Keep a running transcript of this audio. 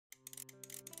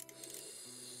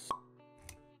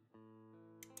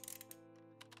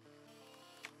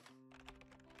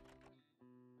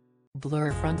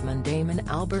Blur frontman Damon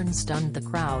Albarn stunned the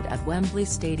crowd at Wembley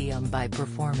Stadium by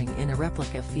performing in a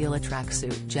replica Fila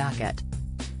tracksuit jacket.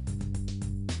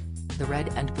 The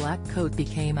red and black coat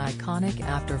became iconic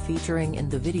after featuring in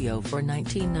the video for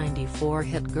 1994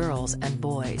 hit Girls and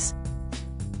Boys.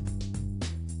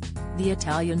 The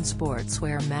Italian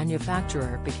sportswear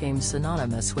manufacturer became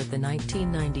synonymous with the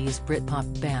 1990s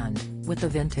Britpop band, with the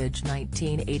vintage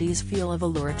 1980s feel of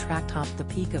Allure track topped the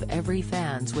peak of every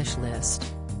fan's wish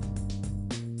list.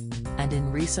 And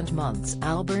in recent months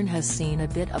Albarn has seen a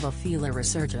bit of a Fila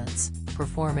resurgence,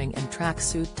 performing in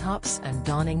tracksuit tops and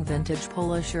donning vintage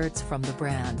polo shirts from the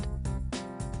brand.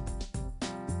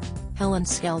 Helen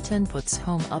Skelton puts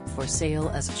home up for sale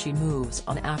as she moves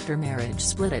on after marriage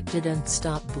split. It didn't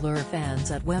stop Blur fans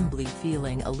at Wembley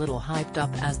feeling a little hyped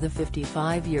up as the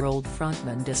 55-year-old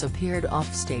frontman disappeared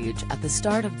offstage at the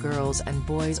start of Girls and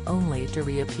Boys only to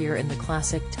reappear in the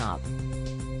classic top.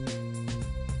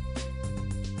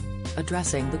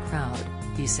 Addressing the crowd,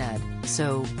 he said,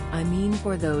 "So, I mean,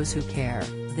 for those who care,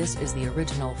 this is the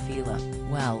original Fila.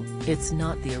 Well, it's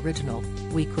not the original,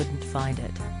 we couldn't find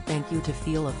it. Thank you to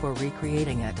Fila for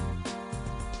recreating it.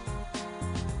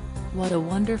 What a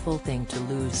wonderful thing to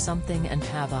lose something and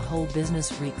have a whole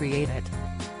business recreate it."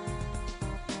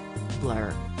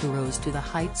 Blur, who rose to the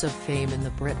heights of fame in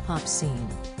the Britpop scene,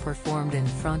 performed in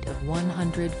front of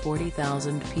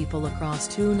 140,000 people across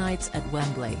 2 nights at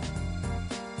Wembley.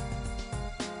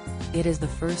 It is the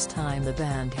first time the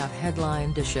band have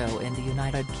headlined a show in the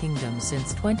United Kingdom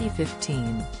since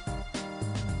 2015.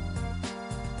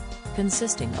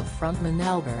 Consisting of frontman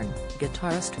Albarn,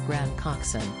 guitarist Grant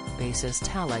Coxon,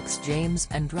 bassist Alex James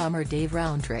and drummer Dave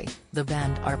Rowntree, the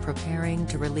band are preparing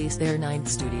to release their 9th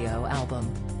studio album.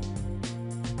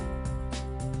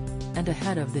 And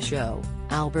ahead of the show,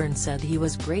 Albarn said he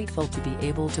was grateful to be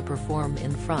able to perform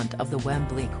in front of the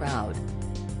Wembley crowd.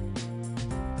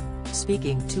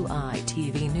 Speaking to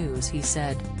ITV News, he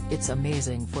said, "It's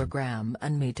amazing for Graham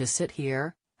and me to sit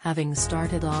here, having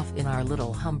started off in our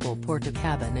little humble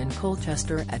Portakabin in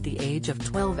Colchester at the age of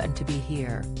 12 and to be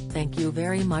here. Thank you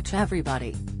very much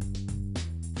everybody."